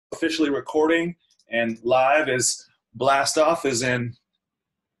officially recording, and live is blast off is in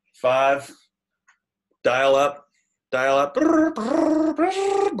 5, dial up. I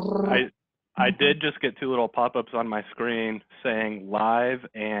did just get 2 little pop-ups on my screen saying live,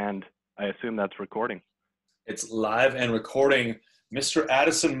 and I assume that's recording. It's live and recording. Mr.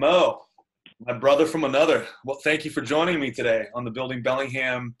 Addeson Moh, my brother from another. Well, thank you for joining me today on the Building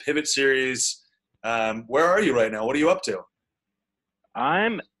Bellingham Pivot series. Where are you right now? What are you up to?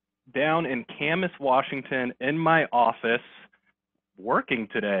 I'm down in Camas, Washington, in my office, working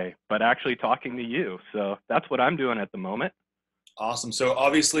today, but actually talking to you. So that's what I'm doing at the moment. Awesome. So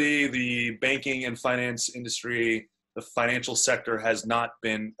obviously the banking and finance industry, the financial sector has not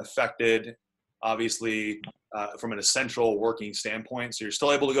been affected, obviously, from an essential working standpoint. So you're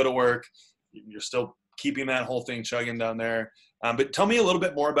still able to go to work. You're still keeping that whole thing chugging down there. But tell me a little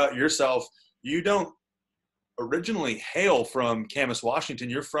bit more about yourself. You don't originally hail from Camas, Washington.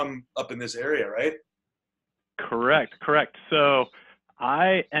 You're from up in this area, right? Correct. So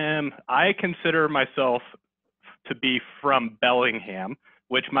I consider myself to be from Bellingham,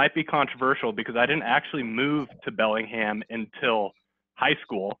 which might be controversial because I didn't actually move to Bellingham until high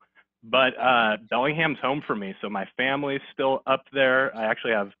school, but Bellingham's home for me. So my family's still up there. I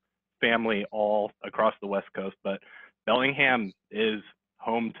actually have family all across the West Coast, but Bellingham is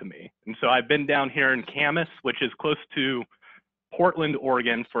home to me. And so I've been down here in Camas, which is close to Portland,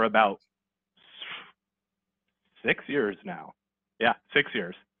 Oregon, for about 6 years now. Yeah, 6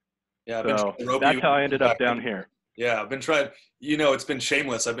 years. Yeah, so that's how I ended up down here. Yeah, I've been trying, it's been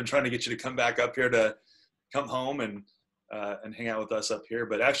shameless. I've been trying to get you to come back up here to come home and hang out with us up here.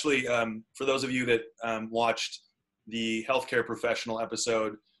 But actually, for those of you that watched the healthcare professional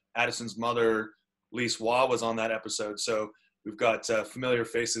episode, Addison's mother, Lise Waugh, was on that episode. So we've got familiar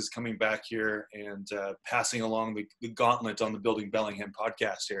faces coming back here and passing along the gauntlet on the Building Bellingham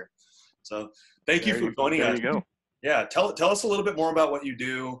podcast here. So thank you for joining us. There you go. Yeah, tell us a little bit more about what you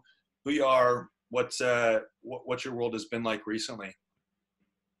do, who you are, what your world has been like recently.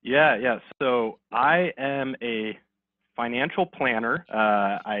 Yeah. So I am a financial planner.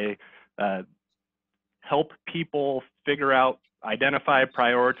 I help people figure out, identify,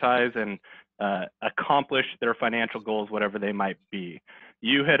 prioritize, and accomplish their financial goals, whatever they might be.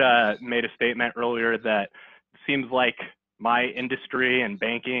 You had made a statement earlier that seems like my industry and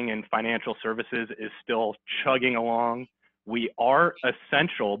banking and financial services is still chugging along. We are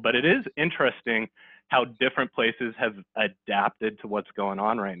essential, but it is interesting how different places have adapted to what's going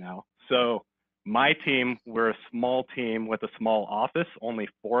on right now. So my team, we're a small team with a small office, only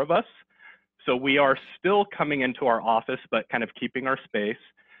 4 of us. So we are still coming into our office, but kind of keeping our space.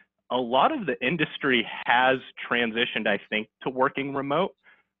 A lot of the industry has transitioned, I think, to working remote,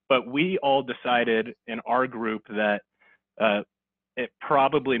 but we all decided in our group that it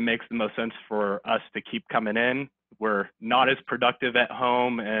probably makes the most sense for us to keep coming in. We're not as productive at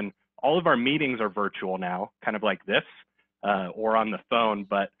home, and all of our meetings are virtual now, kind of like this, or on the phone,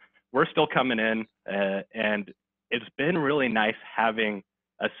 but we're still coming in, and it's been really nice having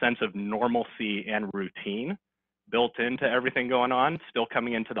a sense of normalcy and routine built into everything going on. Still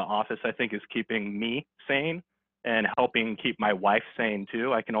coming into the office, I think, is keeping me sane and helping keep my wife sane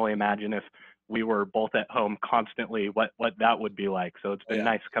too. I can only imagine if we were both at home constantly, what that would be like. So it's been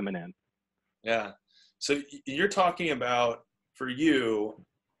nice coming in. Yeah. So you're talking about, for you,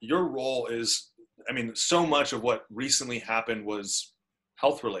 your role is, so much of what recently happened was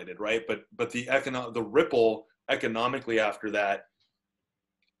health related, right? But the ripple economically after that,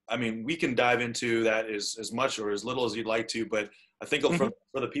 we can dive into that as much or as little as you'd like to, but I think for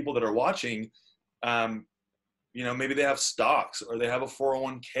the people that are watching, maybe they have stocks, or they have a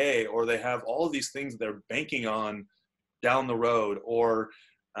 401k, or they have all of these things they're banking on down the road, or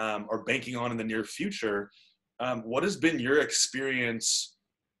banking on in the near future. What has been your experience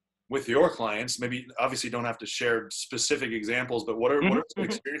with your clients? Maybe obviously you don't have to share specific examples, but what are some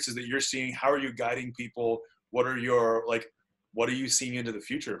experiences that you're seeing? How are you guiding people? What are you seeing into the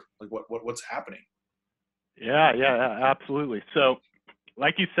future? Like what's happening? Yeah, absolutely. So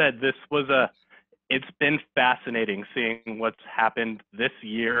like you said, it's been fascinating seeing what's happened this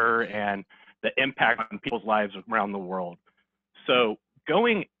year and the impact on people's lives around the world. So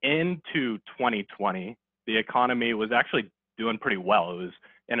going into 2020, the economy was actually doing pretty well. It was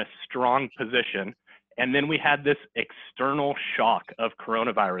in a strong position. And then we had this external shock of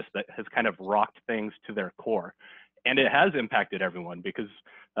coronavirus that has kind of rocked things to their core. And it has impacted everyone because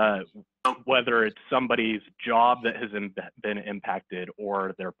whether it's somebody's job that has been impacted,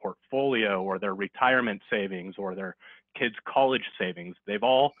 or their portfolio, or their retirement savings, or their kids' college savings, they've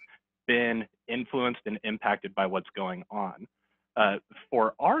all been influenced and impacted by what's going on.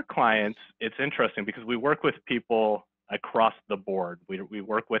 For our clients, it's interesting because we work with people across the board. We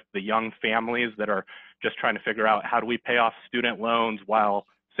work with the young families that are just trying to figure out how do we pay off student loans while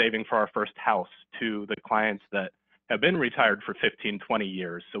saving for our first house, to the clients that have been retired for 15, 20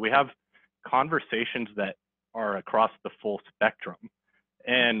 years. So we have conversations that are across the full spectrum.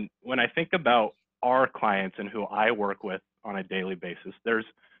 And when I think about our clients and who I work with on a daily basis, there's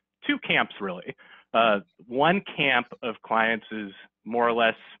two camps really. One camp of clients is more or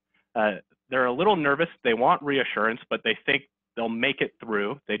less, they're a little nervous. They want reassurance, but they think they'll make it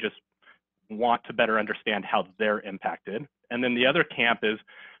through. They just want to better understand how they're impacted. And then the other camp is,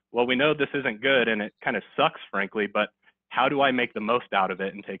 well, we know this isn't good and it kind of sucks, frankly, but how do I make the most out of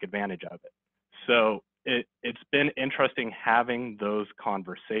it and take advantage of it? So it's been interesting having those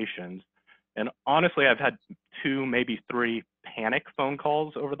conversations. And honestly, I've had 2, maybe 3 panic phone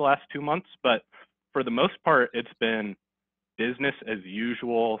calls over the last 2 months, but for the most part, it's been business as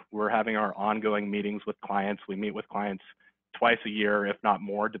usual. We're having our ongoing meetings with clients. We meet with clients twice a year, if not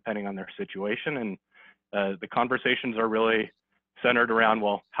more, depending on their situation. And the conversations are really centered around,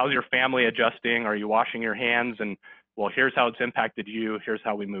 well, how's your family adjusting? Are you washing your hands? And well, here's how it's impacted you. Here's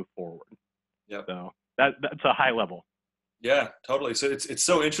how we move forward. Yep. So that's a high level. Yeah, totally. So it's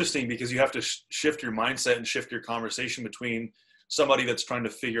so interesting because you have to shift your mindset and shift your conversation between somebody that's trying to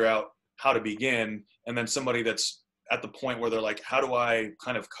figure out how to begin and then somebody that's at the point where they're like, how do I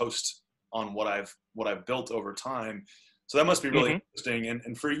kind of coast on what I've built over time? So that must be really interesting.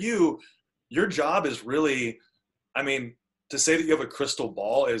 And for you, your job is really, I mean, to say that you have a crystal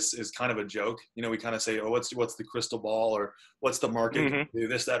ball is kind of a joke. You know, we kind of say, oh, what's the crystal ball, or what's the market do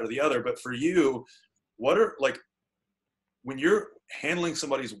this, that, or the other. But for you, what are, like, when you're handling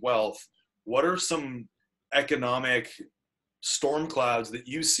somebody's wealth, what are some economic storm clouds that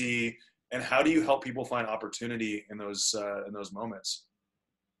you see, and how do you help people find opportunity in those moments?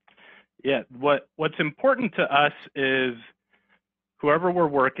 Yeah, what's important to us is whoever we're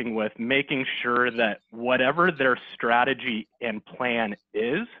working with, making sure that whatever their strategy and plan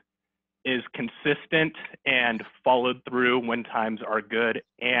is consistent and followed through when times are good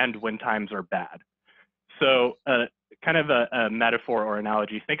and when times are bad. So kind of a metaphor or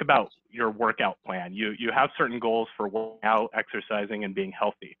analogy, think about your workout plan. You have certain goals for working out, exercising, and being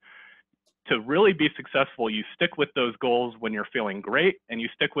healthy. To really be successful, you stick with those goals when you're feeling great, and you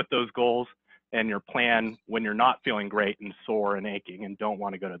stick with those goals and your plan when you're not feeling great and sore and aching and don't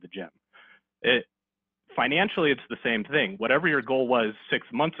want to go to the gym. Financially, it's the same thing. Whatever your goal was 6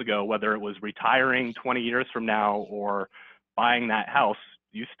 months ago, whether it was retiring 20 years from now or buying that house,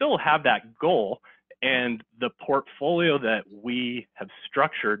 you still have that goal, and the portfolio that we have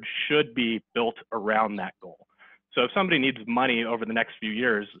structured should be built around that goal. So if somebody needs money over the next few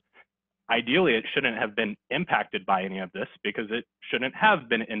years, ideally it shouldn't have been impacted by any of this because it shouldn't have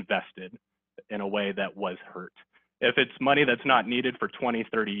been invested in a way that was hurt. If it's money that's not needed for 20,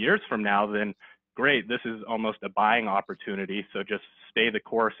 30 years from now, then great, this is almost a buying opportunity. So just stay the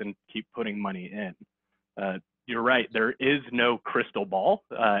course and keep putting money in. You're right, there is no crystal ball.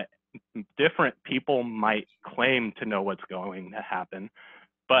 Different people might claim to know what's going to happen,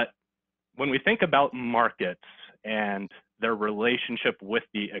 but when we think about markets and their relationship with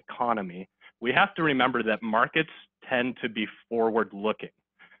the economy, we have to remember that markets tend to be forward-looking.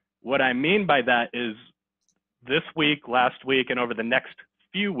 What I mean by that is this week, last week, and over the next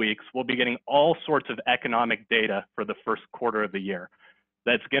few weeks, we'll be getting all sorts of economic data for the first quarter of the year.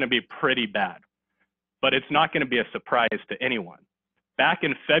 That's going to be pretty bad, but it's not going to be a surprise to anyone. Back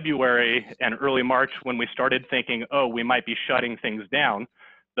in February and early March, when we started thinking, oh, we might be shutting things down,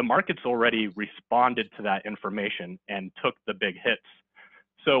 the markets already responded to that information and took the big hits.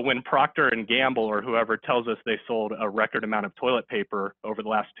 So when Procter & Gamble or whoever tells us they sold a record amount of toilet paper over the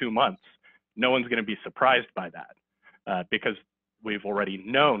last 2 months, no one's going to be surprised by that because we've already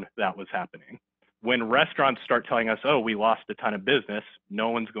known that was happening. When restaurants start telling us, oh, we lost a ton of business, no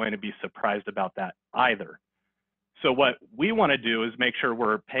one's going to be surprised about that either. So what we want to do is make sure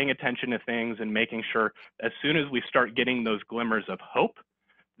we're paying attention to things and making sure as soon as we start getting those glimmers of hope,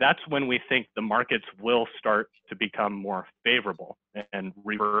 that's when we think the markets will start to become more favorable and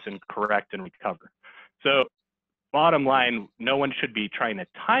reverse and correct and recover. So bottom line, no one should be trying to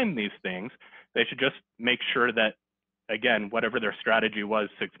time these things. They should just make sure that, again, whatever their strategy was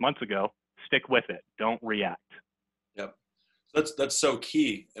 6 months ago, stick with it. Don't react. Yep. That's so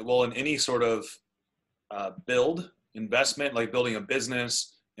key. Well, in any sort of investment, like building a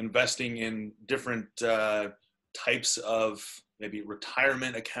business, investing in different types of maybe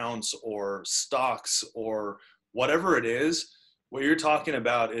retirement accounts or stocks or whatever it is, what you're talking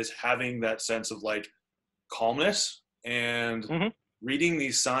about is having that sense of like calmness and Mm-hmm. reading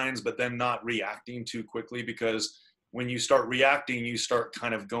these signs, but then not reacting too quickly, because when you start reacting, you start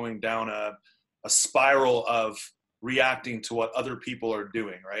kind of going down a spiral of reacting to what other people are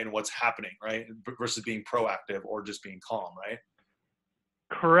doing, right? And what's happening, right? Versus being proactive or just being calm, right?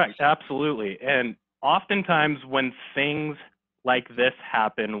 Correct. Absolutely. And oftentimes when things like this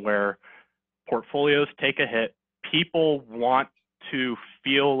happen where portfolios take a hit, people want to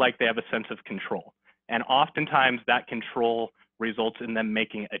feel like they have a sense of control. And oftentimes that control results in them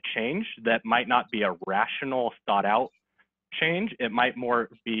making a change that might not be a rational, thought out change. It might more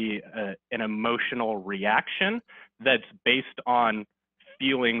be an emotional reaction that's based on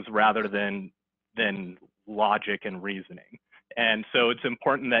feelings rather than logic and reasoning. And so it's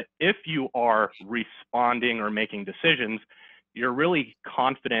important that if you are responding or making decisions, you're really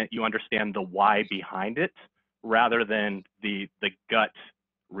confident you understand the why behind it rather than the gut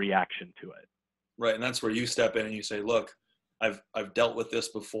reaction to it. Right. And that's where you step in and you say, look, I've dealt with this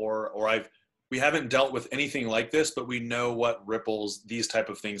before, or we haven't dealt with anything like this, but we know what ripples these type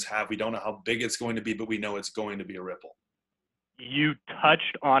of things have. We don't know how big it's going to be, but we know it's going to be a ripple. You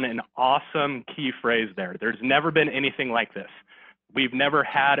touched on an awesome key phrase there. There's never been anything like this. We've never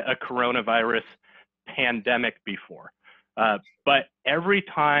had a coronavirus pandemic before. But every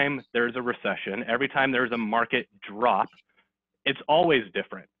time there's a recession, every time there's a market drop, it's always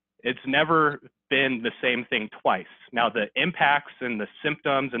different. It's never been the same thing twice. Now, the impacts and the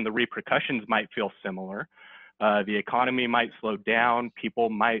symptoms and the repercussions might feel similar. The economy might slow down.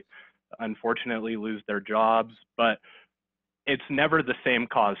 People might, unfortunately, lose their jobs. But it's never the same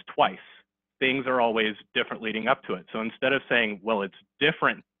cause twice. Things are always different leading up to it. So instead of saying, well, it's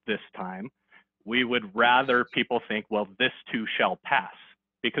different this time, we would rather people think, well, this too shall pass,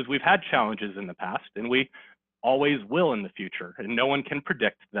 because we've had challenges in the past and we always will in the future, and no one can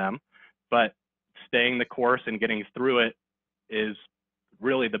predict them, but staying the course and getting through it is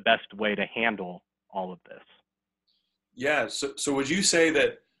really the best way to handle all of this. Yeah. So would you say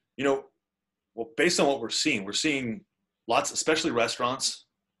that, well, based on what we're seeing lots, especially restaurants,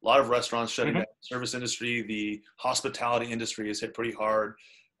 a lot of restaurants shutting down. Service industry, the hospitality industry is hit pretty hard,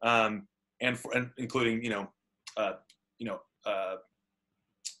 and including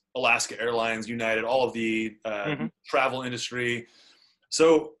Alaska Airlines, United, all of the travel industry.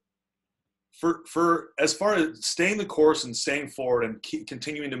 So for as far as staying the course and staying forward and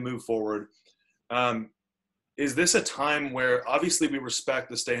continuing to move forward, is this a time where obviously we respect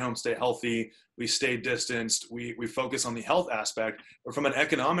the stay home, stay healthy, we stay distanced, we focus on the health aspect, but from an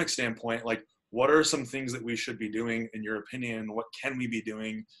economic standpoint, like what are some things that we should be doing in your opinion? What can we be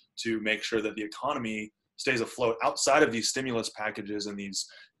doing to make sure that the economy stays afloat outside of these stimulus packages and these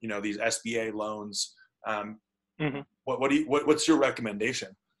SBA loans? What's your recommendation?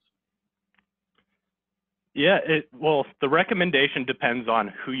 Yeah, well, the recommendation depends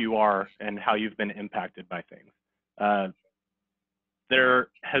on who you are and how you've been impacted by things. There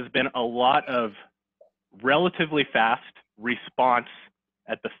has been a lot of relatively fast response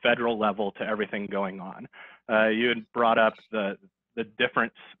at the federal level to everything going on. You had brought up the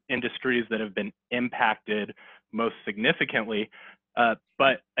different industries that have been impacted most significantly.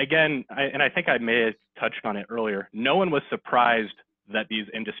 But again, I think I may have touched on it earlier, no one was surprised that these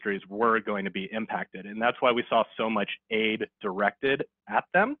industries were going to be impacted. And that's why we saw so much aid directed at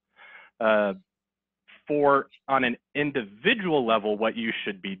them. On an individual level, what you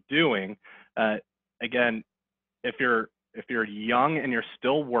should be doing, again, if you're young and you're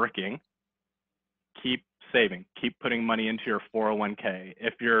still working, keep saving, keep putting money into your 401k.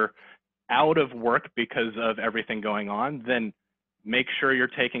 If you're out of work because of everything going on, then make sure you're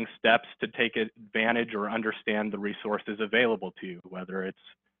taking steps to take advantage or understand the resources available to you, whether it's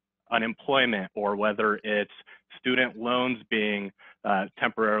unemployment or whether it's student loans being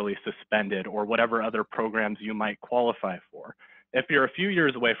temporarily suspended or whatever other programs you might qualify for. If you're a few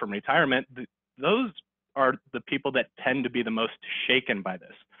years away from retirement, those are the people that tend to be the most shaken by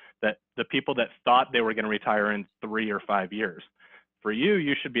this, that the people that thought they were going to retire in 3 or 5 years. For you,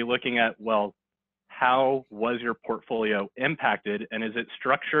 you should be looking at, well, how was your portfolio impacted, and is it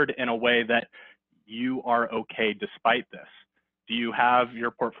structured in a way that you are okay despite this? Do you have your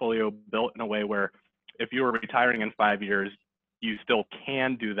portfolio built in a way where if you were retiring in 5 years, you still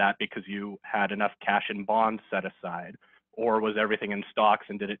can do that because you had enough cash and bonds set aside, or was everything in stocks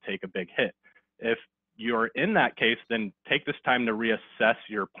and did it take a big hit? If you're in that case, then take this time to reassess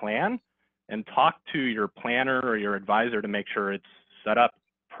your plan and talk to your planner or your advisor to make sure it's set up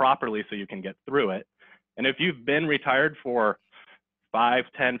properly so you can get through it. And if you've been retired for 5,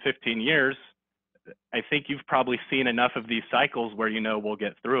 10, 15 years, I think you've probably seen enough of these cycles where we'll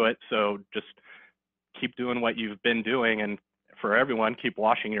get through it. So just keep doing what you've been doing, and for everyone, keep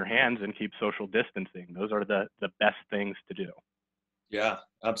washing your hands and keep social distancing. Those are the best things to do. Yeah,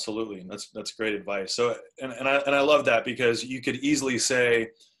 absolutely. That's great advice. So, and I love that, because you could easily say,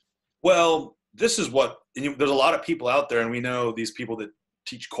 well, this is what, there's a lot of people out there, and we know these people that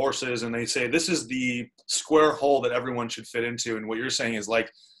teach courses, and they say, this is the square hole that everyone should fit into. And what you're saying is like,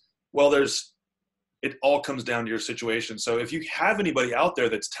 well, it all comes down to your situation. So if you have anybody out there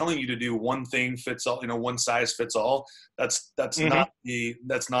that's telling you to do one thing fits all, one size fits all, that's not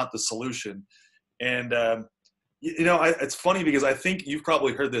the solution. And, it's funny because I think you've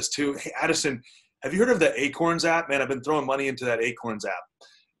probably heard this too. Hey, Addison, have you heard of the Acorns app? Man, I've been throwing money into that Acorns app.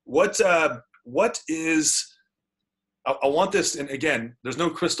 What is, I want this, and again, there's no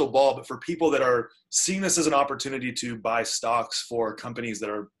crystal ball, but for people that are seeing this as an opportunity to buy stocks for companies that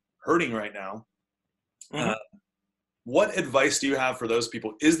are hurting right now, what advice do you have for those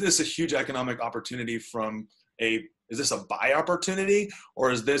people? Is this a huge economic opportunity is this a buy opportunity,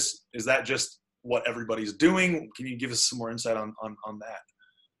 or is that just what everybody's doing? Can you give us some more insight on that?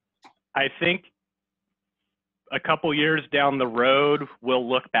 I think a couple years down the road, we'll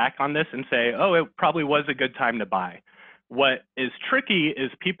look back on this and say, oh, it probably was a good time to buy. What is tricky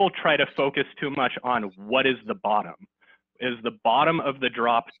is people try to focus too much on what is the bottom. Is the bottom of the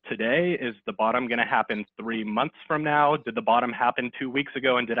drop today? Is the bottom going to happen 3 months from now? Did the bottom happen 2 weeks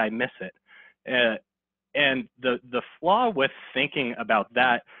ago, and did I miss it? And the flaw with thinking about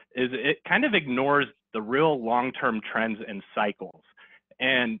that is it kind of ignores the real long-term trends and cycles.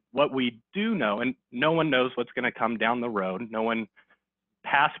 And what we do know, and no one knows what's going to come down the road.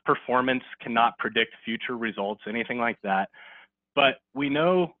 Past performance cannot predict future results, anything like that. But we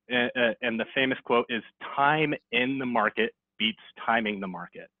know, and the famous quote is, time in the market beats timing the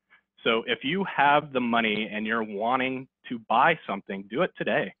market. So if you have the money and you're wanting to buy something, do it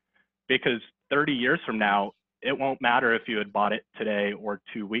today, because 30 years from now, it won't matter if you had bought it today or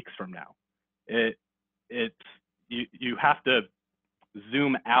 2 weeks from now. You have to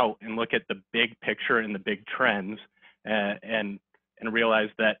zoom out and look at the big picture and the big trends, and realize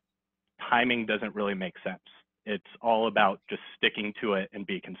that timing doesn't really make sense. It's all about just sticking to it and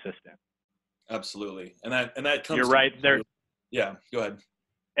be consistent. Absolutely. And that comes. You're right there. Yeah, go ahead.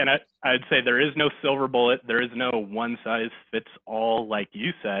 And I'd say there is no silver bullet. There is no one size fits all, like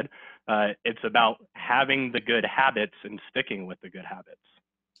you said. It's about having the good habits and sticking with the good habits.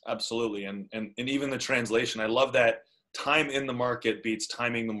 Absolutely. And even the translation, I love that time in the market beats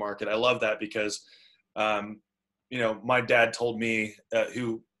timing the market. I love that because, my dad told me,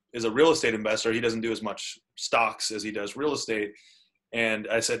 who is a real estate investor, he doesn't do as much stocks as he does real estate. And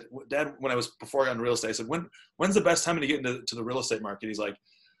I said, Dad, before I got into real estate, I said, when's the best time to get into the real estate market? He's like,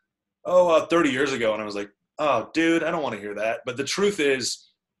 30 years ago. And I was like, oh, dude, I don't want to hear that. But the truth is,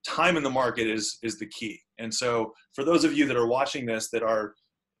 time in the market is the key. And so for those of you that are watching this that are,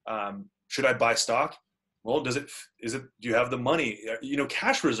 should I buy stock? Well, do you have the money?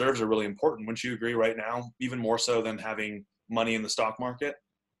 Cash reserves are really important. Wouldn't you agree right now, even more so than having money in the stock market?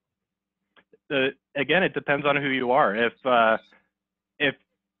 Again, it depends on who you are.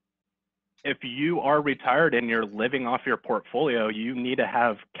 If you are retired and you're living off your portfolio, you need to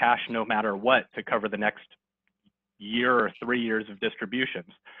have cash no matter what to cover the next year or 3 years of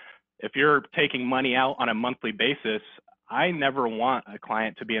distributions. If you're taking money out on a monthly basis, I never want a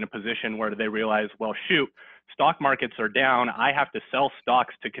client to be in a position where they realize, well, shoot, stock markets are down. I have to sell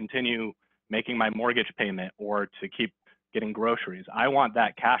stocks to continue making my mortgage payment or to keep getting groceries. I want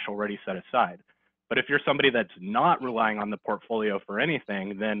that cash already set aside. But if you're somebody that's not relying on the portfolio for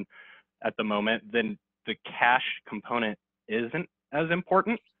anything, then at the moment, then the cash component isn't as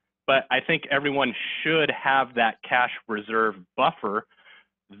important. But I think everyone should have that cash reserve buffer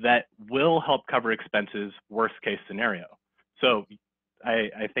that will help cover expenses, worst case scenario. So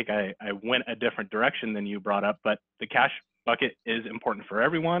I think I went a different direction than you brought up, but the cash bucket is important for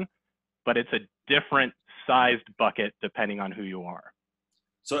everyone, but it's a different sized bucket depending on who you are.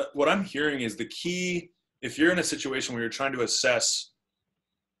 So what I'm hearing is the key, if you're in a situation where you're trying to assess,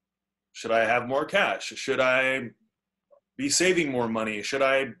 should I have more cash? Should I be saving more money? Should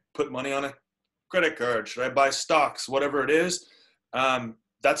I put money on a credit card? Should I buy stocks? Whatever it is,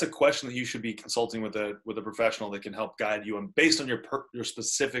 that's a question that you should be consulting with a professional that can help guide you and based on your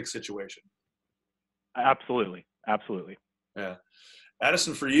specific situation. Absolutely. Yeah.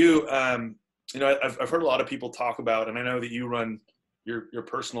 Addison, for you, I've heard a lot of people talk about, and I know that you run your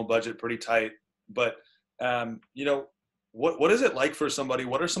personal budget pretty tight, but what is it like for somebody?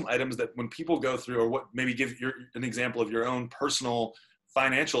 What are some items that when people go through, or what, maybe give an example of your own personal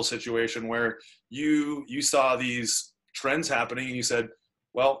financial situation where you saw these trends happening and you said,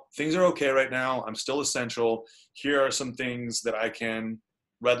 well, things are okay right now. I'm still essential. Here are some things that I can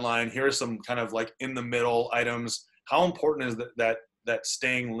redline. Here are some kind of like in the middle items. How important is that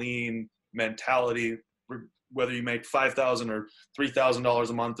staying lean mentality, whether you make $5,000 or $3,000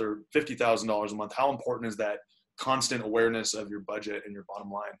 a month or $50,000 a month? How important is that constant awareness of your budget and your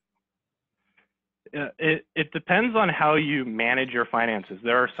bottom line? It depends on how you manage your finances.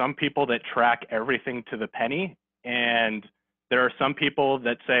 There are some people that track everything to the penny, and there are some people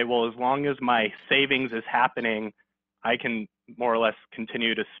that say, well, as long as my savings is happening, I can more or less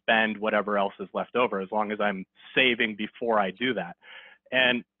continue to spend whatever else is left over, as long as I'm saving before I do that.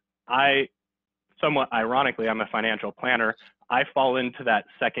 And somewhat ironically, I'm a financial planner. I fall into that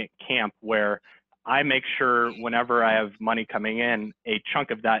second camp where I make sure whenever I have money coming in, a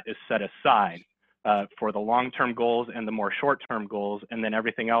chunk of that is set aside for the long-term goals and the more short-term goals, and then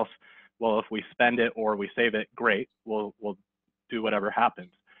everything else, well, if we spend it or we save it, great, we'll do whatever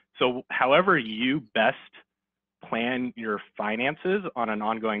happens. So however you best plan your finances on an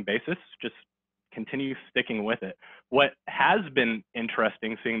ongoing basis, just continue sticking with it. What has been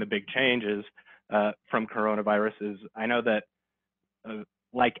interesting, seeing the big changes from coronavirus, is I know that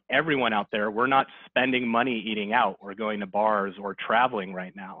like everyone out there, we're not spending money eating out or going to bars or traveling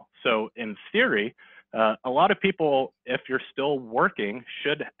right now. So in theory, a lot of people, if you're still working,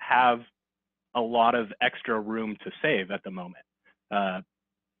 should have a lot of extra room to save at the moment.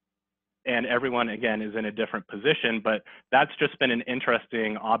 And everyone, again, is in a different position, but that's just been an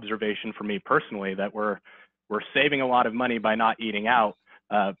interesting observation for me personally, that we're saving a lot of money by not eating out,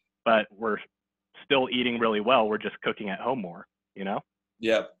 but we're still eating really well. We're just cooking at home more, you know?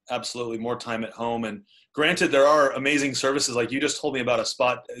 Yeah, absolutely. More time at home. And granted, there are amazing services. Like you just told me about a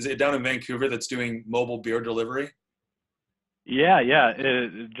spot. Is it down in Vancouver that's doing mobile beer delivery? Yeah.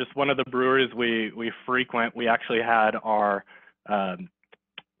 Just one of the breweries we frequent. We actually had our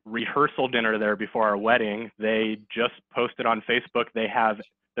rehearsal dinner there before our wedding. They just posted on Facebook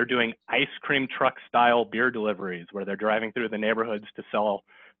they're doing ice cream truck style beer deliveries where they're driving through the neighborhoods to sell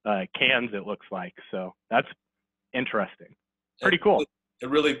cans, it looks like. So that's interesting. Pretty cool. It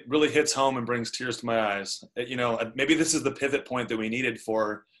really, really hits home and brings tears to my eyes. Maybe this is the pivot point that we needed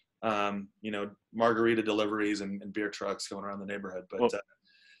for, margarita deliveries and beer trucks going around the neighborhood. But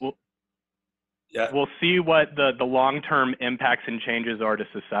yeah, we'll see what the long-term impacts and changes are to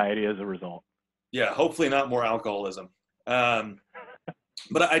society as a result. Yeah, hopefully not more alcoholism.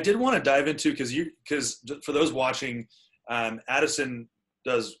 But I did want to dive into, because for those watching, Addeson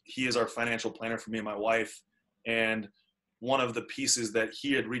he is our financial planner for me and my wife, and one of the pieces that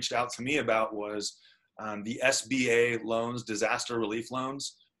he had reached out to me about was the SBA loans, disaster relief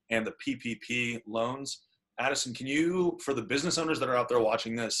loans, and the PPP loans. Addeson, can you, for the business owners that are out there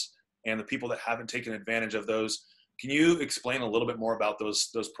watching this and the people that haven't taken advantage of those, can you explain a little bit more about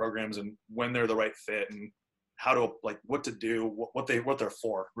those programs and when they're the right fit and how to, like, what to do, what they're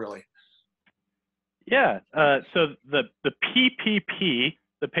for, really? Yeah. So the PPP,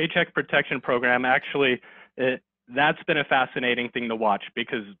 the Paycheck Protection Program, actually, that's been a fascinating thing to watch,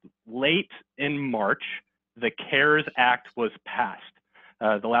 because late in March, the CARES Act was passed,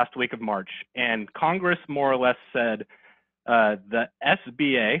 the last week of March. And Congress more or less said the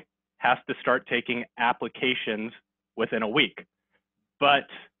SBA has to start taking applications within a week,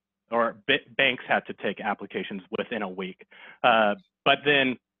 banks had to take applications within a week. But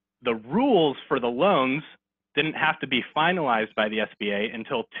then the rules for the loans didn't have to be finalized by the SBA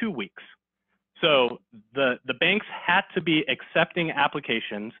until 2 weeks. So the banks had to be accepting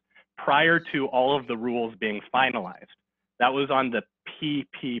applications prior to all of the rules being finalized. That was on the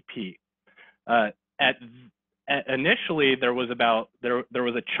PPP. Initially, there was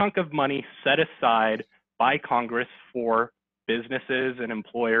a chunk of money set aside by Congress for businesses and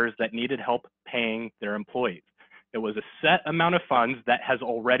employers that needed help paying their employees. It was a set amount of funds that has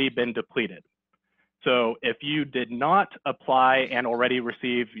already been depleted. So if you did not apply and already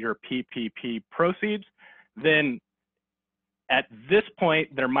receive your PPP proceeds, then at this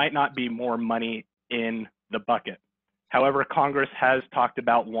point, there might not be more money in the bucket. However, Congress has talked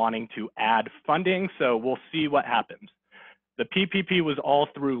about wanting to add funding, so we'll see what happens. The PPP was all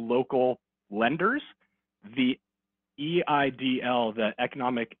through local lenders. The EIDL, the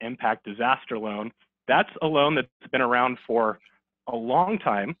Economic Impact Disaster Loan, that's a loan that's been around for a long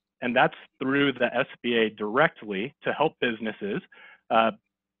time, and that's through the SBA directly to help businesses.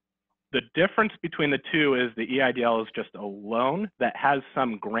 The difference between the two is the EIDL is just a loan that has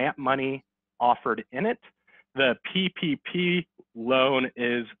some grant money offered in it. The PPP loan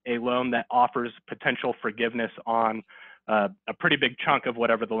is a loan that offers potential forgiveness on a pretty big chunk of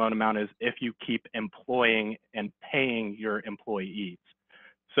whatever the loan amount is if you keep employing and paying your employees.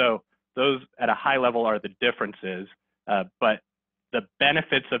 So those at a high level are the differences, but the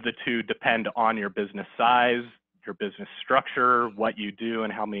benefits of the two depend on your business size, your business structure, what you do,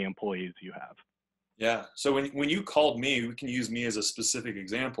 and how many employees you have. Yeah. So when you called me, we can use me as a specific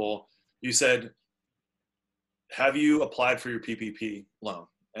example. You said, have you applied for your PPP loan?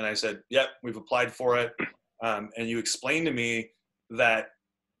 And I said, yep, we've applied for it. And you explained to me that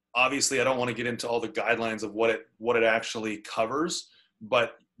obviously I don't want to get into all the guidelines of what it actually covers,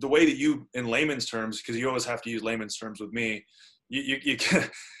 but the way that you, in layman's terms, because you always have to use layman's terms with me, you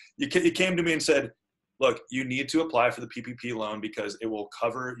came to me and said, look, you need to apply for the PPP loan because it will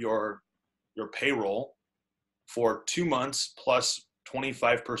cover your payroll for 2 months plus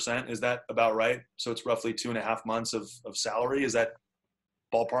 25%. Is that about right? So it's roughly 2.5 months of salary. Is that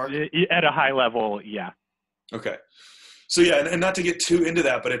ballpark? At a high level, yeah. Okay. So yeah, and not to get too into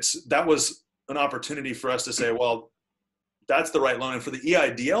that, but that was an opportunity for us to say, well, that's the right loan. And for the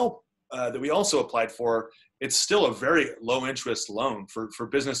EIDL that we also applied for, it's still a very low interest loan for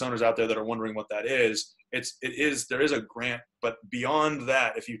business owners out there that are wondering what that is. There is a grant, but beyond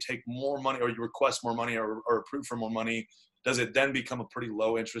that, if you take more money or you request more money or approve for more money, does it then become a pretty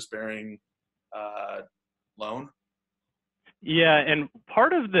low interest bearing loan? Yeah, and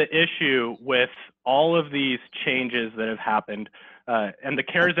part of the issue with all of these changes that have happened, and the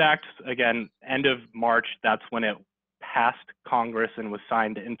CARES Act, again, end of March, that's when it passed Congress and was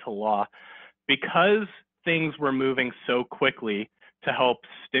signed into law. Because things were moving so quickly to help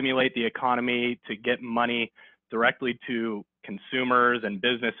stimulate the economy, to get money directly to consumers and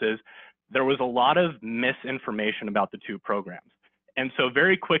businesses, there was a lot of misinformation about the two programs. And so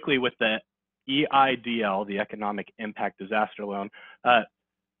very quickly with the EIDL, the Economic Impact Disaster Loan,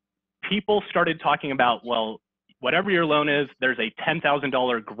 people started talking about, well, whatever your loan is, there's a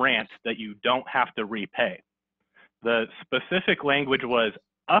 $10,000 grant that you don't have to repay. The specific language was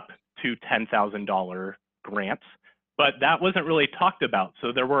up to $10,000 grants, but that wasn't really talked about.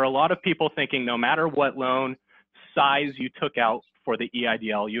 So there were a lot of people thinking no matter what loan size you took out for the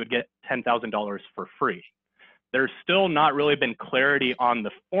EIDL, you would get $10,000 for free. There's still not really been clarity on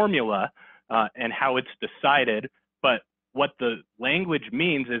the formula and how it's decided, but what the language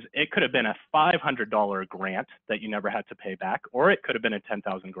means is it could have been a $500 grant that you never had to pay back, or it could have been a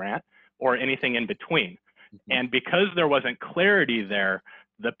 $10,000 grant, or anything in between. Mm-hmm. And because there wasn't clarity there,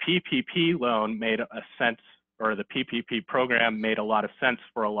 the PPP loan made a sense, or the PPP program made a lot of sense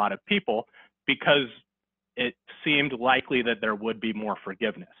for a lot of people because it seemed likely that there would be more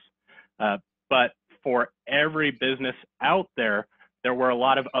forgiveness. But for every business out there, there were a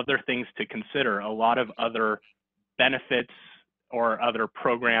lot of other things to consider, a lot of other benefits or other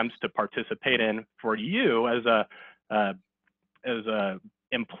programs to participate in for you as a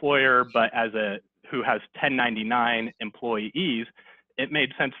employer, but who has 1099 employees. It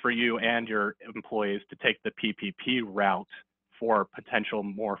made sense for you and your employees to take the PPP route for potential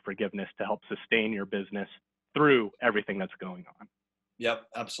more forgiveness to help sustain your business through everything that's going on. Yep,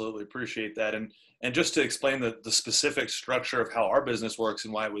 absolutely. Appreciate that. And just to explain the specific structure of how our business works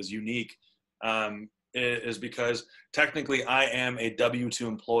and why it was unique, is because technically I am a W-2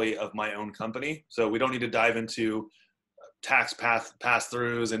 employee of my own company. So we don't need to dive into tax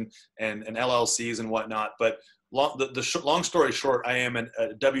pass-throughs and LLCs and whatnot. But long story short, I am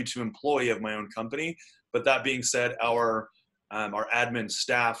a W-2 employee of my own company. But that being said, our admin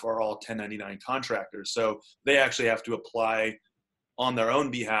staff are all 1099 contractors. So they actually have to apply on their own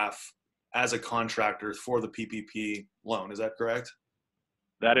behalf as a contractor for the PPP loan. Is that correct?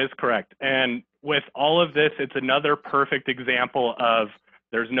 That is correct. And with all of this, it's another perfect example of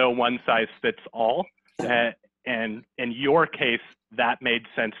there's no one size fits all. And in your case, that made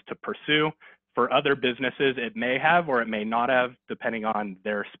sense to pursue. For other businesses, it may have or it may not have, depending on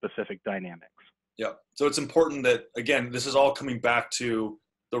their specific dynamics. Yeah. So it's important that, again, this is all coming back to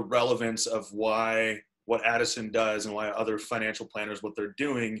the relevance of what Addeson does and why other financial planners, what they're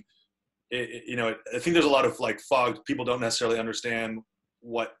doing. I think there's a lot of fog. People don't necessarily understand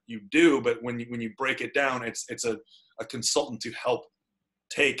what you do, but when you break it down, it's a consultant to help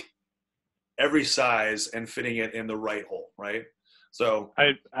take every size and fitting it in the right hole, right? So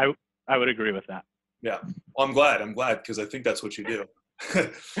I would agree with that. Yeah. Well, I'm glad because I think that's what you do.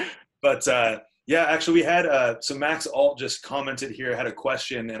 But yeah, actually we had so Max Alt just commented here, had a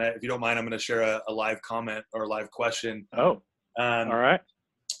question, and if you don't mind, I'm going to share a live comment or a live question. Oh, all right.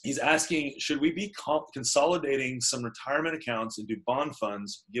 He's asking, should we be consolidating some retirement accounts into bond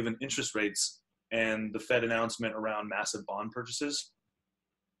funds given interest rates and the Fed announcement around massive bond purchases?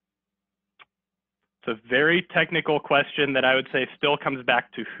 It's a very technical question that I would say still comes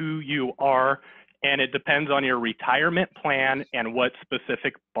back to who you are and it depends on your retirement plan and what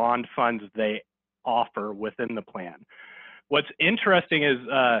specific bond funds they offer within the plan. What's interesting is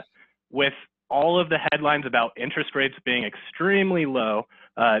with all of the headlines about interest rates being extremely low,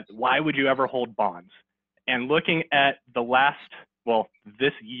 why would you ever hold bonds? And looking at the last, well,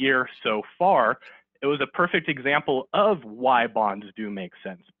 this year so far, it was a perfect example of why bonds do make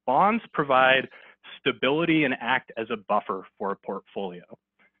sense. Bonds provide stability and act as a buffer for a portfolio.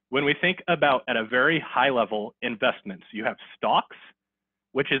 When we think about, at a very high level, investments, you have stocks,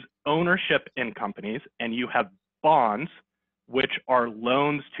 which is ownership in companies, and you have bonds, which are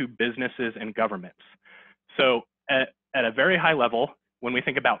loans to businesses and governments. So at a very high level, when we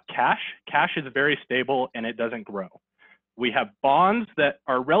think about cash, cash is very stable and it doesn't grow. We have bonds that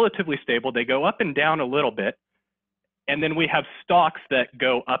are relatively stable. They go up and down a little bit. And then we have stocks that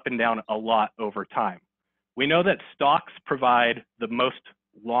go up and down a lot over time. We know that stocks provide the most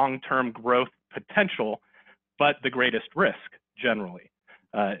long-term growth potential, but the greatest risk generally.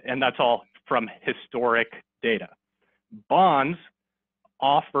 And that's all from historic data. Bonds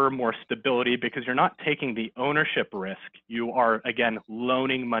offer more stability because you're not taking the ownership risk. You are, again,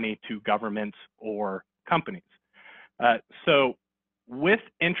 loaning money to governments or companies. So with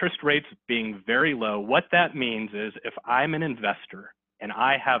interest rates being very low, what that means is if I'm an investor and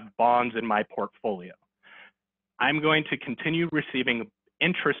I have bonds in my portfolio, I'm going to continue receiving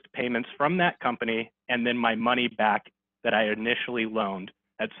interest payments from that company and then my money back that I initially loaned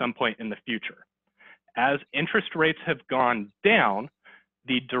at some point in the future. As interest rates have gone down,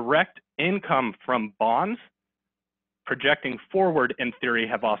 the direct income from bonds projecting forward in theory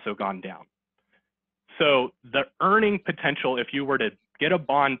have also gone down. So the earning potential, if you were to get a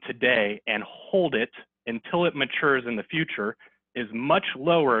bond today and hold it until it matures in the future, is much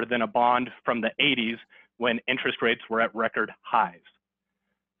lower than a bond from the 80s when interest rates were at record highs.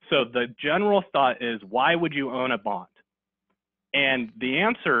 So the general thought is, why would you own a bond? And the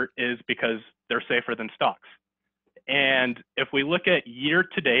answer is because they're safer than stocks. And if we look at year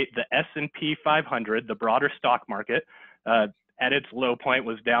to date, the S&P 500, the broader stock market, at its low point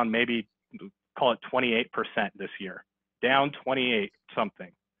was down maybe, call it 28% this year, down 28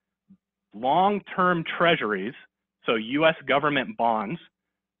 something. Long-term treasuries, so US government bonds,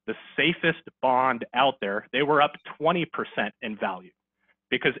 the safest bond out there, they were up 20% in value.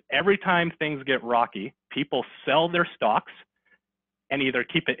 Because every time things get rocky, people sell their stocks and either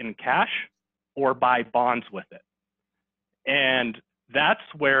keep it in cash or buy bonds with it. And that's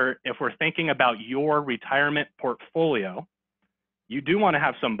where, if we're thinking about your retirement portfolio, you do want to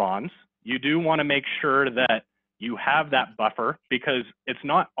have some bonds. You do want to make sure that you have that buffer, because it's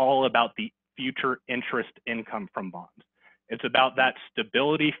not all about the future interest income from bonds. It's about that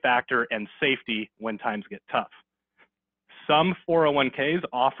stability factor and safety when times get tough. Some 401ks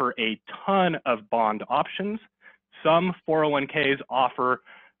offer a ton of bond options. Some 401ks offer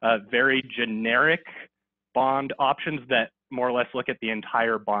very generic bond options that more or less look at the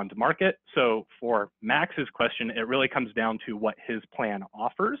entire bond market. So for Max's question, it really comes down to what his plan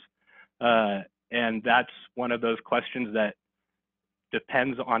offers. And that's one of those questions that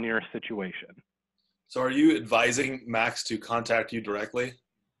depends on your situation. So are you advising Max to contact you directly?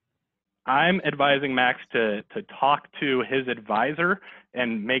 I'm advising Max to talk to his advisor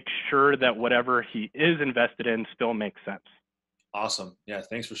and make sure that whatever he is invested in still makes sense. Awesome. Yeah,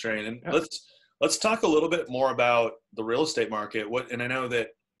 thanks for sharing. And Yeah. let's talk a little bit more about the real estate market. And I know that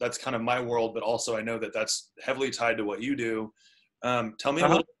that's kind of my world, but also I know that that's heavily tied to what you do. Tell me a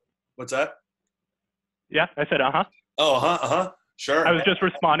little. What's that? Yeah, I said uh-huh. Oh, sure. I was just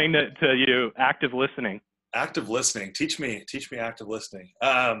responding to you, active listening. Active listening. Teach me active listening.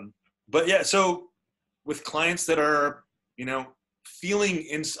 But yeah, so with clients that are, feeling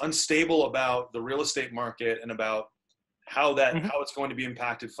unstable about the real estate market and about how it's going to be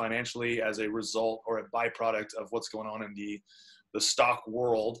impacted financially as a result or a byproduct of what's going on in the stock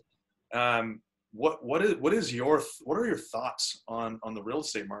world. What are your thoughts on the real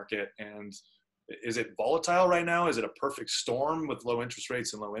estate market, and is it volatile right now? Is it a perfect storm with low interest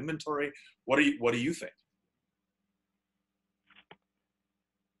rates and low inventory? What do you think?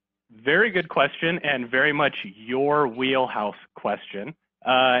 Very good question, and very much your wheelhouse question.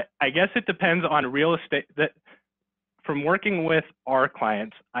 I guess it depends on real estate. That from working with our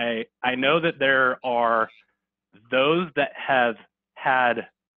clients, I know that there are those that have had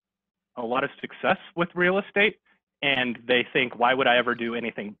a lot of success with real estate, and they think, why would I ever do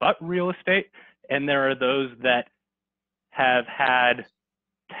anything but real estate? And there are those that have had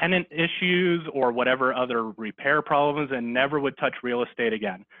tenant issues or whatever other repair problems and never would touch real estate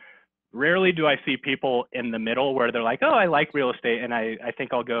again. Rarely do I see people in the middle where they're like, oh, I like real estate and I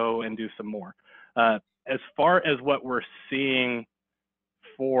think I'll go and do some more. As far as what we're seeing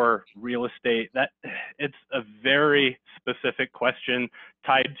for real estate, that it's a very specific question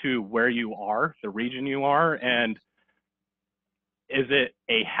tied to where you are, the region you are, and is it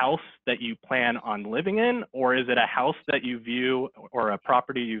a house that you plan on living in, or is it a house that you view, or a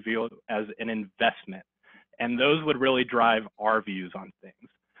property you view as an investment? And those would really drive our views on things.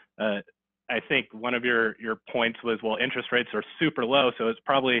 I think one of your points was, well, interest rates are super low, so it's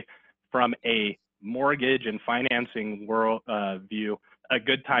probably from a mortgage and financing world view a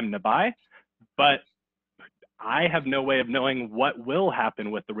good time to buy. But I have no way of knowing what will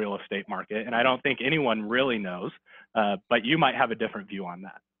happen with the real estate market, and I don't think anyone really knows. But you might have a different view on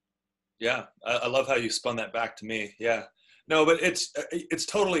that. Yeah, I love how you spun that back to me. Yeah, no, but it's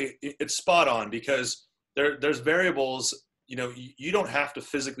totally, it's spot on, because there's variables. You know, you don't have to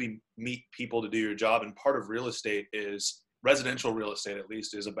physically meet people to do your job, and part of real estate is, residential real estate at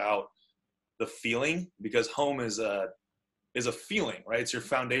least, is about the feeling, because home is a feeling, right? It's your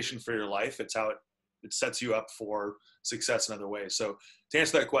foundation for your life. It's how it sets you up for success in other ways. So to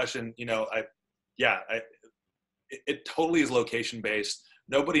answer that question, you know, it totally is location based.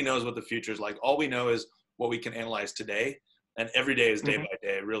 Nobody knows what the future is like. All we know is what we can analyze today, and every day is day by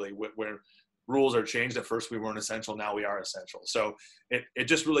day, really, where rules are changed. At first we weren't essential, now we are essential. So it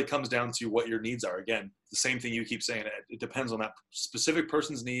just really comes down to what your needs are. Again, the same thing you keep saying, it depends on that specific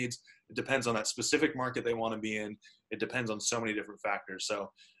person's needs. It depends on that specific market they want to be in. It depends on so many different factors.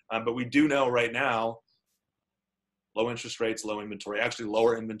 So, but we do know right now, low interest rates, low inventory, actually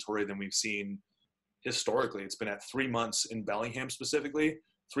lower inventory than we've seen historically. It's been at 3 months in Bellingham specifically.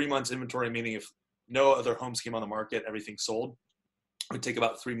 3 months inventory, meaning if no other homes came on the market, everything sold. It would take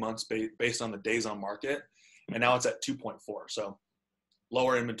about 3 months based on the days on market. And now it's at 2.4. So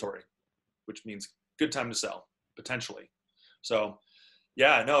lower inventory, which means good time to sell, potentially. So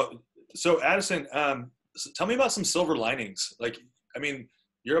yeah, no. So Addeson, tell me about some silver linings. Like, I mean,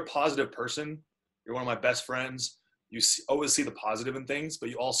 you're a positive person. You're one of my best friends. You always see the positive in things, but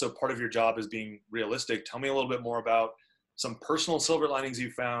you also, part of your job is being realistic. Tell me a little bit more about some personal silver linings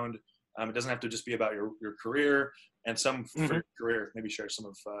you found. It doesn't have to just be about your career, and some for your career. Maybe share some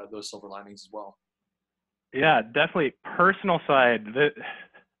of those silver linings as well. Yeah, definitely. Personal side,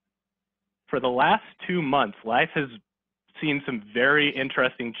 for the last 2 months, life has seen some very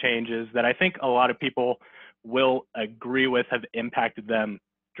interesting changes that I think a lot of people will agree with have impacted them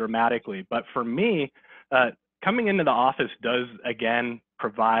dramatically. But for me, coming into the office does, again,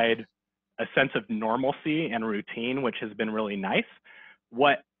 provide a sense of normalcy and routine, which has been really nice.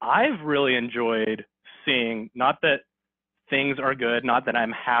 What I've really enjoyed seeing, not that things are good, not that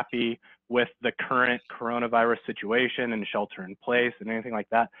I'm happy with the current coronavirus situation and shelter in place and anything like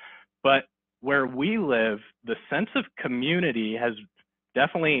that, but where we live, the sense of community has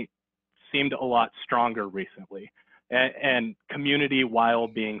definitely seemed a lot stronger recently. And community while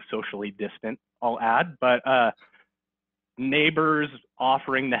being socially distant, I'll add, but neighbors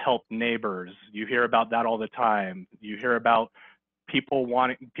offering to help neighbors. You hear about that all the time. You hear about people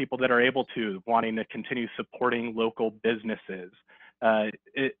that are able to wanting to continue supporting local businesses.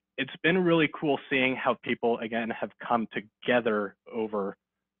 It's been really cool seeing how people, again, have come together over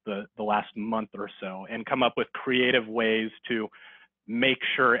the last month or so and come up with creative ways to make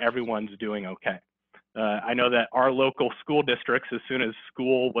sure everyone's doing okay. I know that our local school districts, as soon as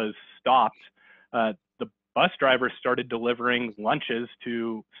school was stopped, the bus drivers started delivering lunches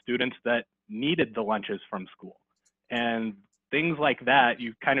to students that needed the lunches from school. And things like that,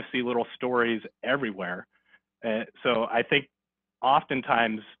 you kind of see little stories everywhere. So I think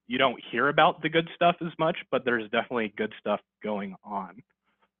oftentimes you don't hear about the good stuff as much, but there's definitely good stuff going on.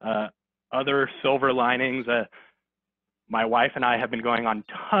 Other silver linings, my wife and I have been going on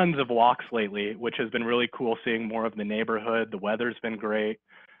tons of walks lately, which has been really cool, seeing more of the neighborhood. The weather's been great.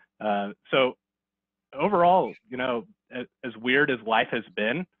 So overall, you know, as weird as life has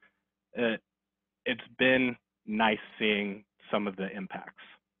been, it's been nice seeing some of the impacts.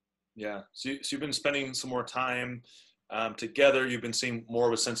 Yeah. So you've been spending some more time together. You've been seeing more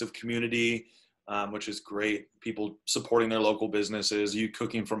of a sense of community, which is great. People supporting their local businesses, you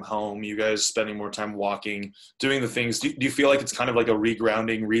cooking from home, you guys spending more time walking, doing the things. Do you feel like it's kind of like a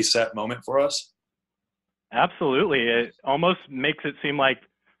regrounding, reset moment for us? Absolutely. It almost makes it seem like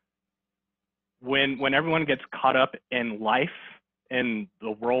when everyone gets caught up in life, in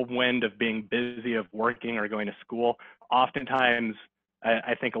the whirlwind of being busy, of working or going to school, oftentimes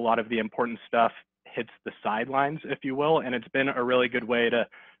I think a lot of the important stuff hits the sidelines, if you will, and it's been a really good way to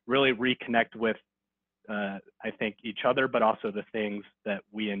really reconnect with, I think, each other, but also the things that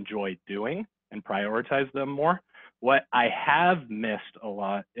we enjoy doing and prioritize them more. What I have missed a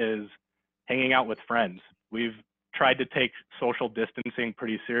lot is hanging out with friends. We've tried to take social distancing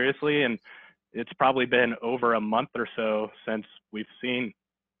pretty seriously, and it's probably been over a month or so since we've seen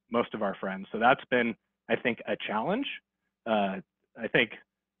most of our friends. So that's been, I think, a challenge. I think,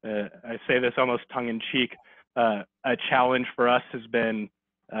 I say this almost tongue in cheek, a challenge for us has been,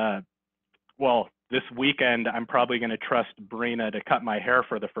 well, this weekend, I'm probably going to trust Brina to cut my hair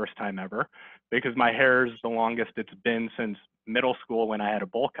for the first time ever, because my hair is the longest it's been since middle school when I had a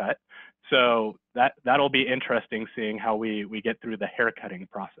bowl cut. So that'll be interesting, seeing how we get through the hair cutting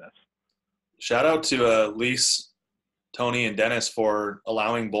process. Shout out to Lise, Tony, and Dennis for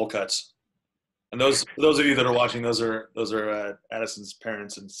allowing bowl cuts. And those, for those of you that are watching, those are Addison's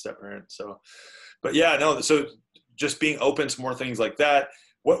parents and step parents. So, but yeah, no. So just being open to more things like that.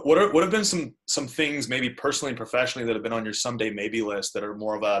 What have been some things, maybe personally and professionally, that have been on your someday maybe list that are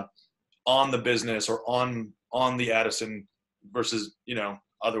more of a on the business or on the Addison versus, you know,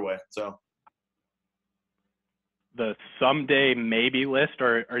 other way? So the someday maybe list,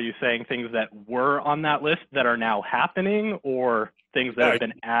 or are you saying things that were on that list that are now happening, or things that have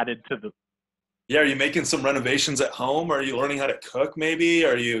been added to the? Yeah, are you making some renovations at home? Are you learning how to cook maybe?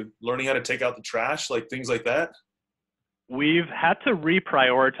 Are you learning how to take out the trash? Like things like that? We've had to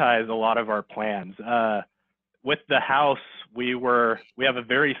reprioritize a lot of our plans. With the house, we have a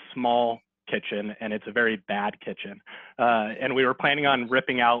very small kitchen, and it's a very bad kitchen. And we were planning on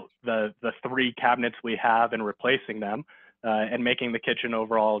ripping out the 3 cabinets we have and replacing them, and making the kitchen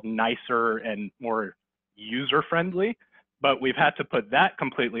overall nicer and more user-friendly. But we've had to put that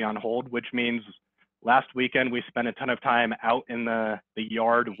completely on hold, which means last weekend we spent a ton of time out in the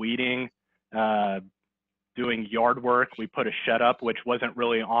yard weeding, doing yard work. We put a shed up, which wasn't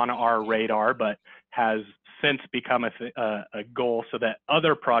really on our radar, but has since become a goal so that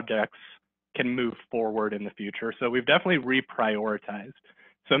other projects can move forward in the future. So we've definitely reprioritized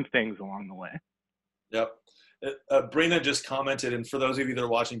some things along the way. Yep. Brina just commented, and for those of you that are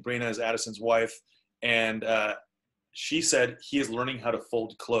watching, Brina is Addison's wife, and she said he is learning how to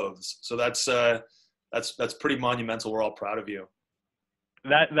fold clothes. So that's pretty monumental. We're all proud of you.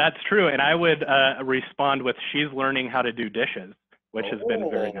 That's true, and I would respond with, she's learning how to do dishes, which has been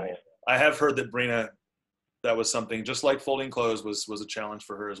very nice. I have heard that Brina, that was something just like folding clothes was a challenge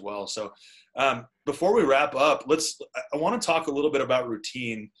for her as well. So before we wrap up, I want to talk a little bit about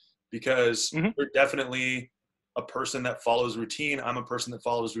routine, because you're definitely a person that follows routine. I'm a person that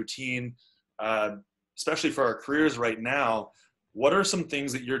follows routine, especially for our careers right now. What are some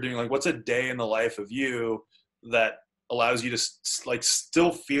things that you're doing? Like, what's a day in the life of you that allows you to like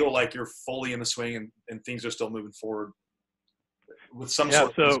still feel like you're fully in the swing and things are still moving forward with some sort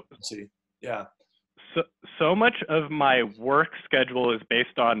of consistency? Yeah. So much of my work schedule is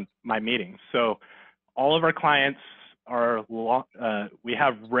based on my meetings. So all of our clients are we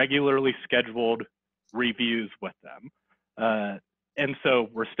have regularly scheduled reviews with them. And so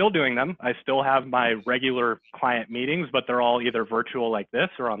we're still doing them. I still have my regular client meetings, but they're all either virtual like this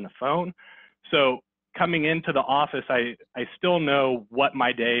or on the phone. So coming into the office, I still know what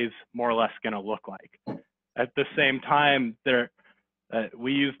my day's more or less going to look like. At the same time,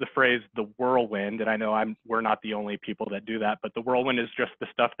 we use the phrase the whirlwind, and I know we're not the only people that do that, but the whirlwind is just the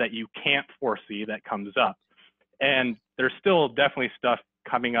stuff that you can't foresee that comes up. And there's still definitely stuff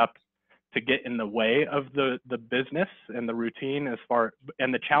coming up to get in the way of the business and the routine,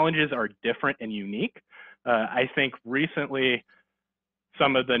 and the challenges are different and unique. I think recently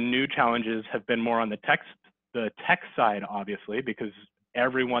some of the new challenges have been more on the tech side, obviously, because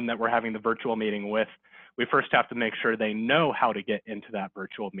everyone that we're having the virtual meeting with, we first have to make sure they know how to get into that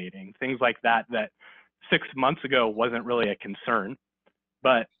virtual meeting. Things like that 6 months ago wasn't really a concern.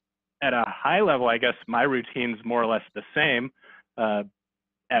 But at a high level, I guess my routine's more or less the same.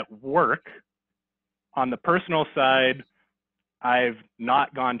 At work, on the personal side, I've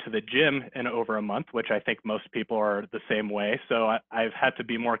not gone to the gym in over a month, which I think most people are the same way. So I've had to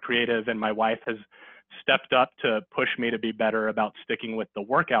be more creative, and my wife has stepped up to push me to be better about sticking with the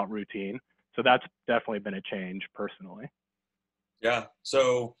workout routine. So that's definitely been a change personally. Yeah.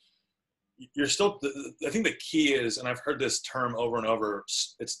 So you're still, I think the key is, and I've heard this term over and over,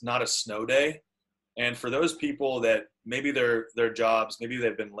 it's not a snow day. And for those people that maybe their jobs, maybe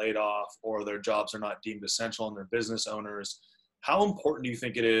they've been laid off, or their jobs are not deemed essential, and they're business owners, how important do you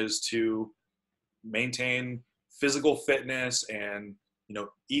think it is to maintain physical fitness and, you know,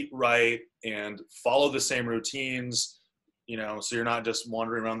 eat right and follow the same routines, you know, so you're not just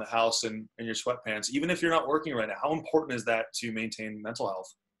wandering around the house in your sweatpants, even if you're not working right now? How important is that to maintain mental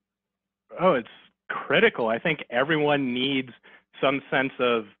health? Oh, it's critical. I think everyone needs some sense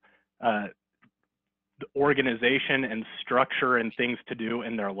of organization and structure and things to do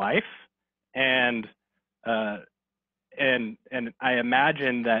in their life. And and I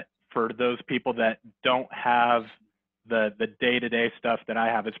imagine that for those people that don't have the day-to-day stuff that I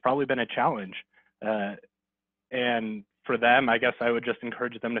have, it's probably been a challenge. And for them, I guess I would just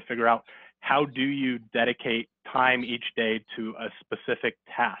encourage them to figure out, how do you dedicate time each day to a specific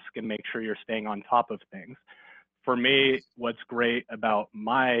task and make sure you're staying on top of things. For me, what's great about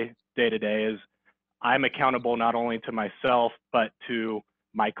my day-to-day is I'm accountable not only to myself, but to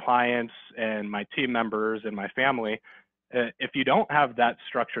my clients and my team members and my family. If you don't have that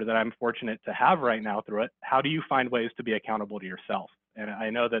structure that I'm fortunate to have right now through it, how do you find ways to be accountable to yourself? And I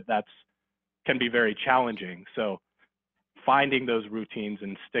know that can be very challenging. So finding those routines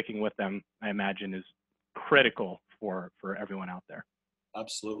and sticking with them, I imagine, is critical for everyone out there.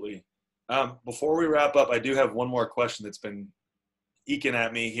 Absolutely. Before we wrap up, I do have one more question that's been eking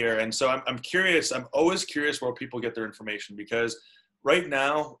at me here. And so I'm curious, I'm always curious where people get their information, because right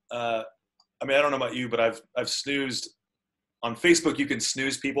now, I mean, I don't know about you, but I've snoozed on Facebook. You can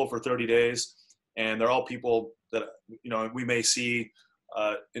snooze people for 30 days, and they're all people that, you know, we may see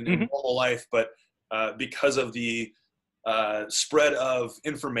in normal life, but because of the spread of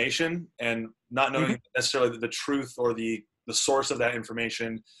information and not knowing necessarily the truth or the source of that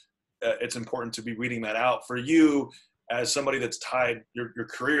information, it's important to be weeding that out. For you, as somebody that's tied, your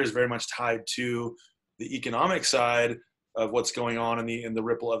career is very much tied to the economic side of what's going on in the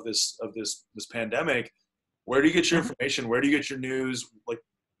ripple of this pandemic. Where do you get your information? Where do you get your news? Like,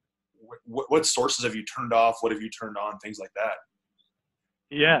 what sources have you turned off? What have you turned on? Things like that.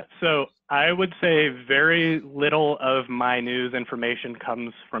 Yeah, so I would say very little of my news information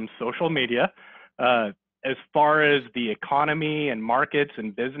comes from social media. As far as the economy and markets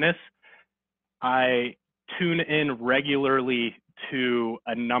and business, I tune in regularly to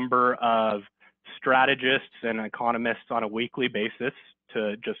a number of strategists and economists on a weekly basis,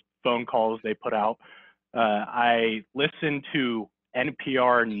 to just phone calls they put out. I listen to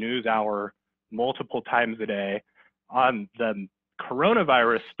NPR NewsHour multiple times a day. On the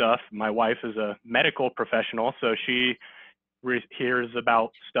coronavirus stuff, my wife is a medical professional, so she hears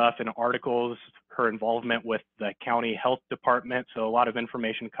about stuff in articles, her involvement with the county health department. So a lot of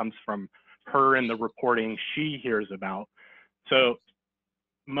information comes from her and the reporting she hears about. So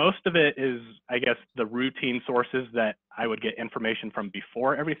most of it is, I guess, the routine sources that I would get information from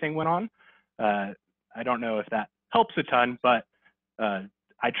before everything went on. I don't know if that helps a ton, but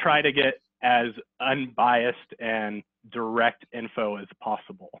I try to get as unbiased and direct info as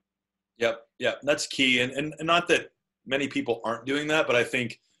possible. Yep. That's key. And not that many people aren't doing that, but I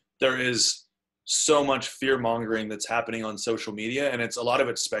think there is so much fear mongering that's happening on social media, and a lot of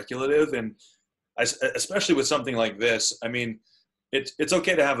it's speculative. And especially with something like this, I mean, it's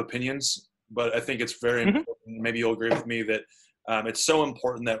okay to have opinions, but I think it's very important. Maybe you'll agree with me that it's so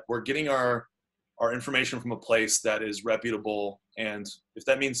important that we're getting our information from a place that is reputable. And if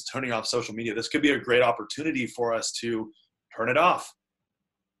that means turning off social media, this could be a great opportunity for us to turn it off.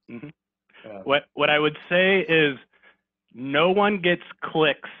 What I would say is, no one gets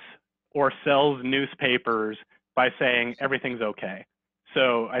clicks or sells newspapers by saying everything's okay.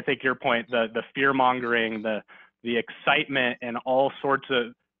 So I think your point, the fear mongering, the excitement, and all sorts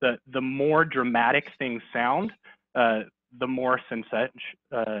of the more dramatic things sound, the more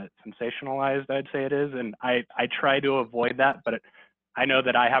sensationalized I'd say it is. And I try to avoid that, but I know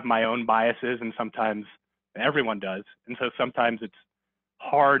that I have my own biases, and sometimes everyone does. And so sometimes it's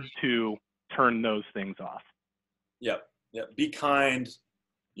hard to turn those things off. Yep. Be kind,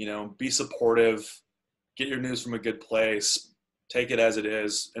 be supportive, get your news from a good place, take it as it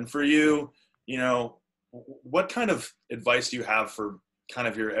is. And for you, what kind of advice do you have for kind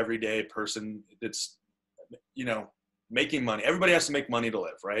of your everyday person that's, making money? Everybody has to make money to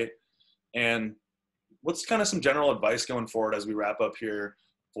live, right? And what's kind of some general advice going forward as we wrap up here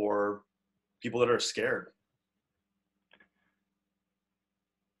for people that are scared?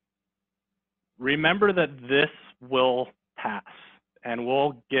 Remember that this will pass and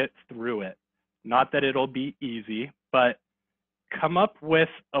we'll get through it. Not that it'll be easy, but come up with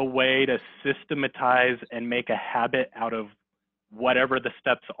a way to systematize and make a habit out of whatever the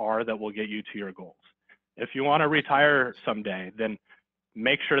steps are that will get you to your goals. If you want to retire someday, then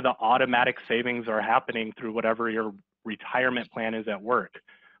make sure the automatic savings are happening through whatever your retirement plan is at work,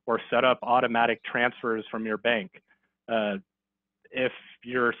 or set up automatic transfers from your bank. If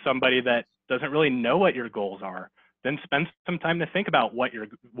you're somebody that doesn't really know what your goals are, then spend some time to think about what you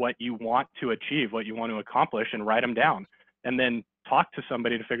want to achieve, what you want to accomplish, and write them down. And then talk to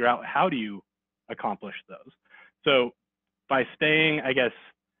somebody to figure out, how do you accomplish those? So by staying, I guess,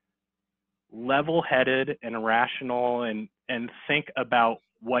 level-headed and rational, and think about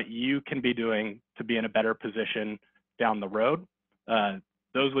what you can be doing to be in a better position down the road.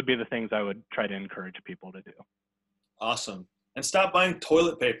 Those would be the things I would try to encourage people to do. Awesome. And stop buying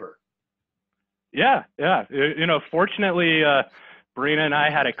toilet paper. Yeah. Fortunately, Brina and I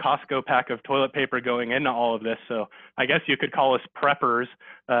had a Costco pack of toilet paper going into all of this, so I guess you could call us preppers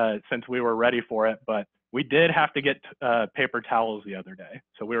since we were ready for it, but we did have to get paper towels the other day,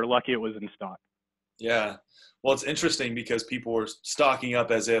 so we were lucky it was in stock. Yeah. Well, it's interesting because people were stocking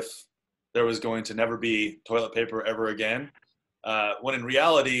up as if there was going to never be toilet paper ever again, when in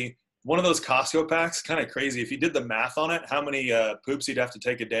reality, one of those Costco packs, kind of crazy. If you did the math on it, how many poops you'd have to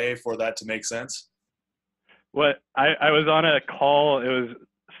take a day for that to make sense? I was on a call, it was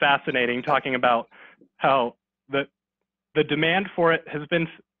fascinating, talking about how the demand for it has been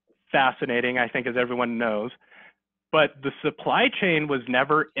fascinating, I think, as everyone knows, but the supply chain was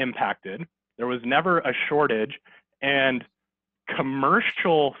never impacted. There was never a shortage, and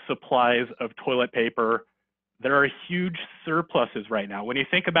commercial supplies of toilet paper, there are huge surpluses right now. When you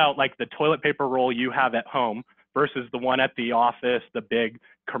think about like the toilet paper roll you have at home versus the one at the office, the big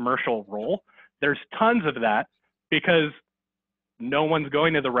commercial roll, there's tons of that because no one's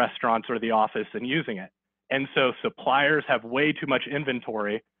going to the restaurants or the office and using it. And so suppliers have way too much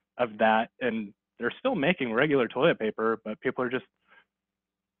inventory of that, and they're still making regular toilet paper, but people are just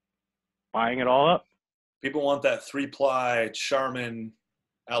buying it all up. People want that 3-ply Charmin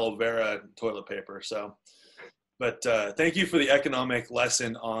aloe vera toilet paper. So, but thank you for the economic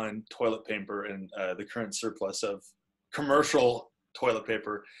lesson on toilet paper and the current surplus of commercial toilet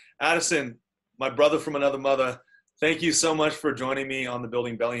paper. Addeson, my brother from another mother, thank you so much for joining me on the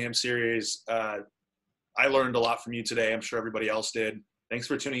Building Bellingham series. I learned a lot from you today. I'm sure everybody else did. Thanks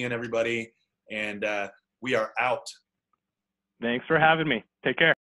for tuning in, everybody. And we are out. Thanks for having me. Take care.